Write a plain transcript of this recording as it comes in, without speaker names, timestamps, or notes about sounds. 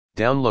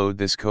Download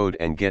this code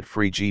and get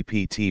free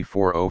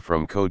GPT-4o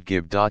from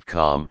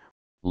codegive.com,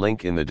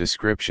 link in the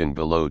description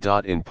below.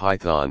 In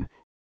Python,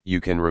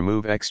 you can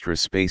remove extra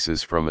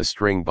spaces from a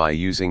string by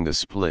using the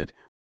split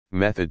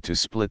method to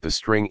split the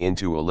string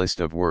into a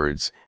list of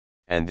words,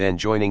 and then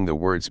joining the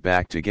words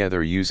back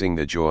together using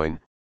the join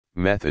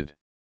method.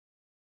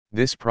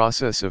 This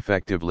process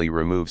effectively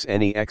removes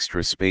any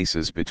extra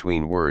spaces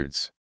between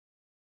words.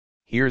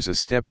 Here's a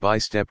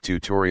step-by-step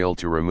tutorial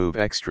to remove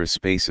extra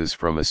spaces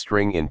from a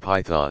string in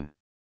Python.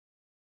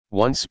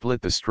 1.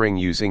 Split the string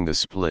using the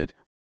split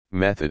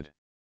method.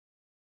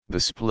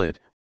 The split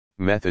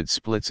method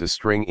splits a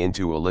string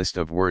into a list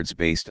of words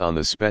based on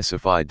the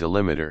specified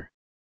delimiter.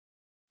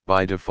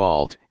 By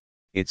default,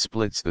 it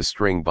splits the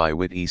string by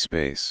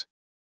whitespace.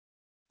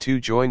 2.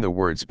 Join the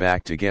words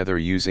back together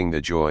using the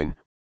join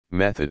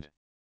method.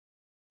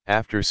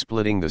 After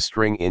splitting the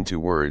string into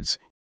words,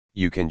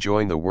 you can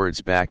join the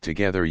words back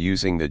together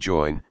using the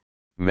join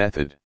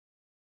method.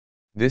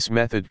 This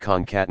method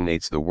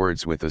concatenates the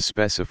words with a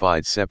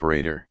specified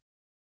separator.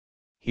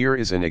 Here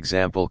is an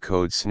example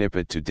code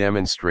snippet to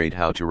demonstrate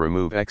how to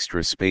remove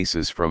extra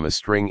spaces from a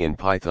string in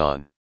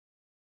Python.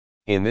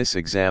 In this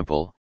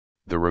example,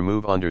 the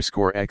remove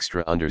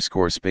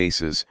extra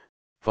spaces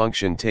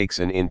function takes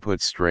an input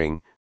string,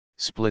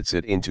 splits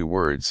it into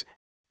words,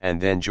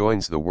 and then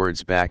joins the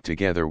words back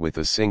together with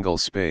a single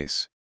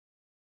space.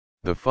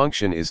 The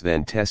function is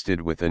then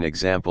tested with an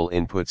example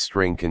input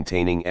string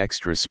containing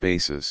extra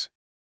spaces.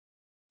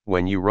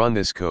 When you run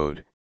this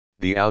code,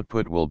 the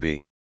output will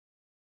be.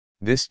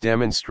 This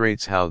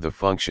demonstrates how the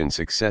function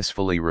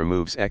successfully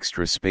removes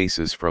extra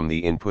spaces from the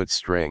input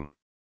string.